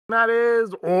That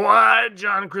is what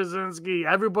John Krasinski.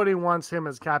 Everybody wants him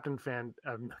as Captain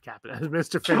as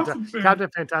Mr. Captain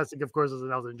Fantastic, of course, is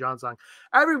an Elton John song.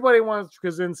 Everybody wants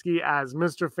Krasinski as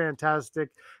Mr. Fantastic.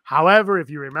 However, if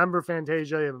you remember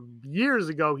Fantasia, years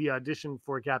ago, he auditioned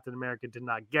for Captain America, did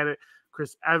not get it.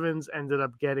 Chris Evans ended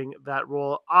up getting that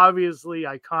role. Obviously,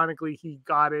 iconically, he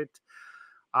got it.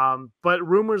 But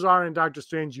rumors are in Doctor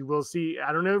Strange, you will see,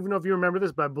 I don't even know if you remember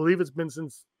this, but I believe it's been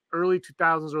since early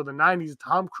 2000s or the 90s,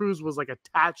 Tom Cruise was like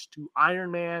attached to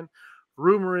Iron Man.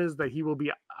 Rumor is that he will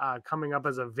be coming up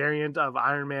as a variant of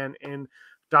Iron Man in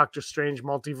Doctor Strange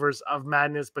Multiverse of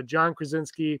Madness. But John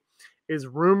Krasinski is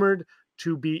rumored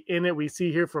to be in it. We see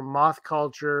here from Moth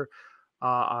Culture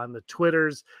on the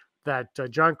Twitters that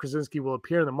John Krasinski will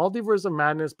appear in the Multiverse of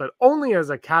Madness, but only as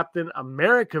a Captain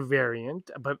America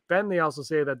variant. But then they also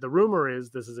say that the rumor is,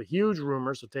 this is a huge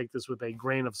rumor, so take this with a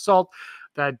grain of salt,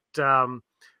 that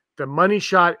the money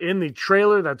shot in the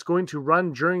trailer that's going to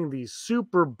run during the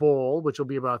Super Bowl, which will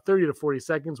be about 30 to 40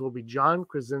 seconds, will be John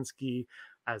Krasinski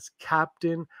as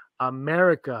Captain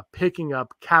America picking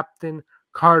up Captain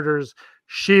Carter's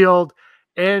shield.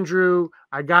 Andrew,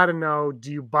 I gotta know,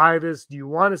 do you buy this?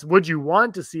 Would you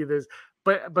want to see this?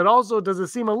 But also, does it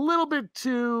seem a little bit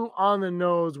too on the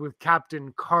nose with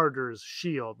Captain Carter's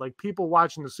shield? Like, people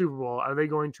watching the Super Bowl, are they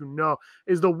going to know?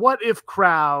 Is the what if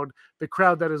crowd the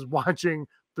crowd that is watching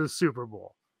the Super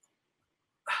Bowl?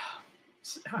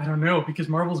 I don't know, because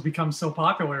Marvel's become so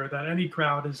popular that any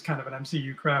crowd is kind of an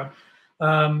MCU crowd.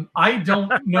 I don't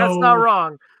know. That's not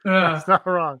wrong. That's not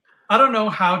wrong. I don't know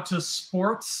how to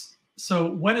sports.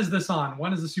 So when is this on?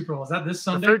 When is the Super Bowl? Is that this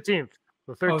Sunday? The 13th.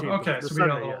 The 13th. Oh, okay, so Sunday, we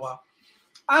got a little while.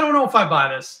 I don't know if I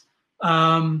buy this,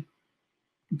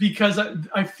 because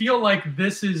I feel like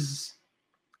this is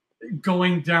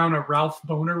going down a Ralph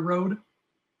Boner road,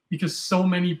 because so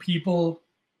many people,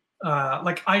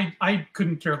 like I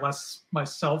couldn't care less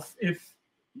myself if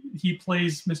he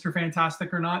plays Mr.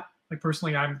 Fantastic or not. Like,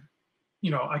 personally, I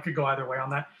could go either way on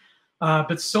that.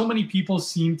 But so many people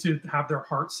seem to have their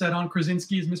heart set on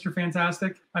Krasinski as Mr.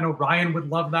 Fantastic. I know Ryan would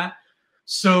love that.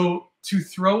 So to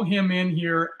throw him in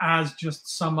here as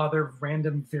just some other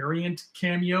random variant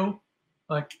cameo,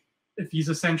 like if he's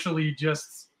essentially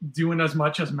just doing as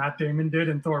much as Matt Damon did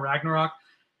in Thor Ragnarok,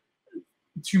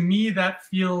 to me that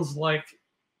feels like,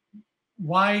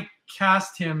 why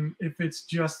cast him if it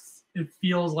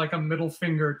feels like a middle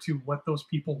finger to what those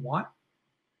people want?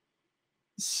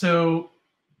 So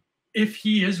if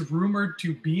he is rumored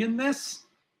to be in this,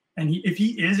 and if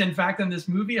he is in fact in this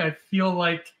movie, I feel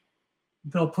like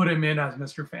they'll put him in as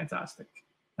Mr. Fantastic.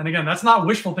 And again, that's not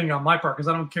wishful thinking on my part, because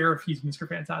I don't care if he's Mr.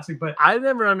 Fantastic. But I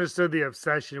never understood the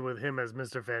obsession with him as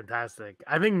Mr. Fantastic.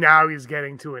 I think now he's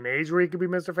getting to an age where he could be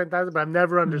Mr. Fantastic, but I've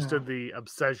never understood the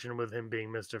obsession with him being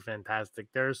Mr. Fantastic.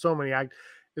 There's so many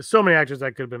actors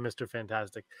that could have been Mr.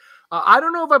 Fantastic. I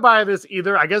don't know if I buy this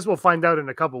either. I guess we'll find out in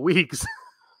a couple weeks.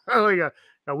 Like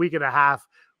a week and a half,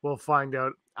 we'll find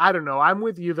out. I don't know. I'm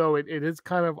with you, though. It is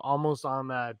kind of almost on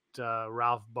that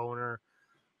Ralph Boner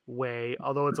way,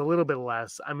 although it's a little bit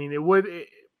less. I mean,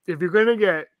 if you're going to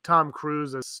get Tom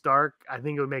Cruise as Stark, I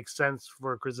think it would make sense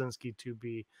for Krasinski to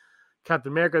be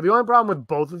Captain America. The only problem with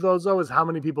both of those, though, is how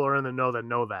many people are in the know that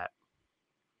know that.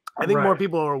 I think more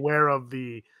people are aware of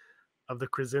the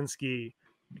Krasinski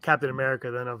Captain America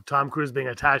than of Tom Cruise being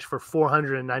attached for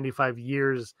 495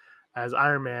 years as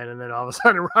Iron Man, and then all of a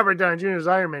sudden Robert Downey Jr. is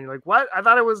Iron Man. You're like, what? I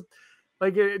thought it was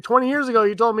like 20 years ago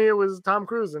you told me it was Tom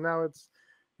Cruise, and now it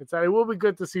will be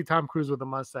good to see Tom Cruise with a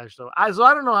mustache, though. So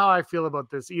I don't know how I feel about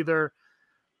this either.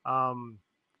 And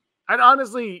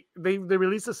honestly, they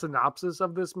released a synopsis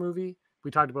of this movie.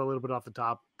 We talked about a little bit off the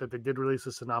top that they did release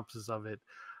a synopsis of it.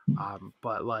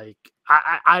 But like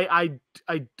I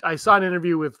saw an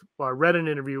interview read an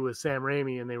interview with Sam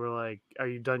Raimi, and they were like, "Are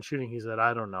you done shooting?" He said,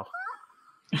 "I don't know."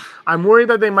 I'm worried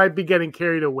that they might be getting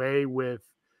carried away with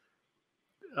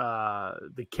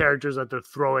the characters that they're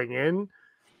throwing in.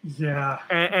 Yeah.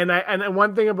 And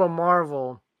one thing about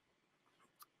Marvel,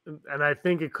 and I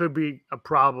think it could be a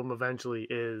problem eventually,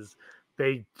 is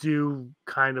they do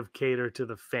kind of cater to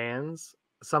the fans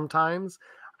sometimes.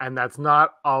 And that's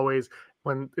not always.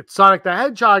 When it's Sonic the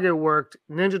Hedgehog, it worked.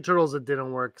 Ninja Turtles, it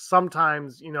didn't work.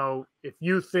 Sometimes, if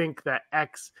you think that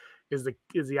X is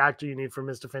the actor you need for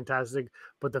Mr. Fantastic,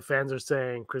 but the fans are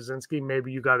saying Krasinski,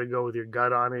 maybe you got to go with your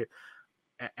gut on it,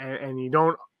 and you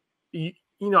don't,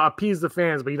 appease the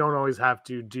fans, but you don't always have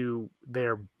to do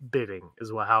their bidding.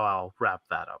 Is how I'll wrap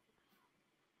that up.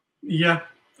 Yeah,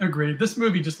 agreed. This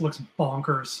movie just looks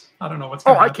bonkers. I don't know what's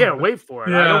going on. I can't wait for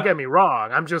it. Yeah. Don't get me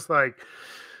wrong. I'm just like,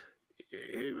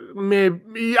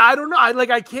 maybe I don't know.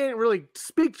 I can't really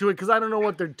speak to it because I don't know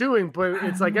what they're doing. But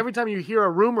it's like every time you hear a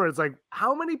rumor, it's like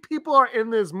how many people are in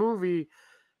this movie,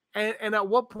 and at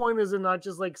what point is it not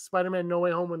just like Spider-Man No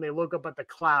Way Home when they look up at the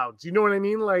clouds? You know what I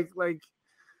mean? Like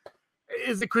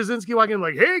is it Krasinski walking in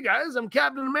like, hey guys, I'm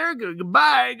Captain America.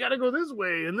 Goodbye. Gotta go this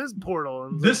way in this portal.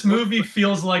 And this movie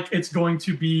feels like it's going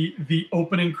to be the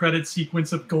opening credit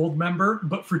sequence of Goldmember,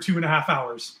 but for 2.5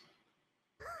 hours.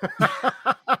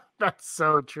 That's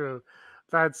so true.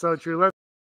 That's so true. Let's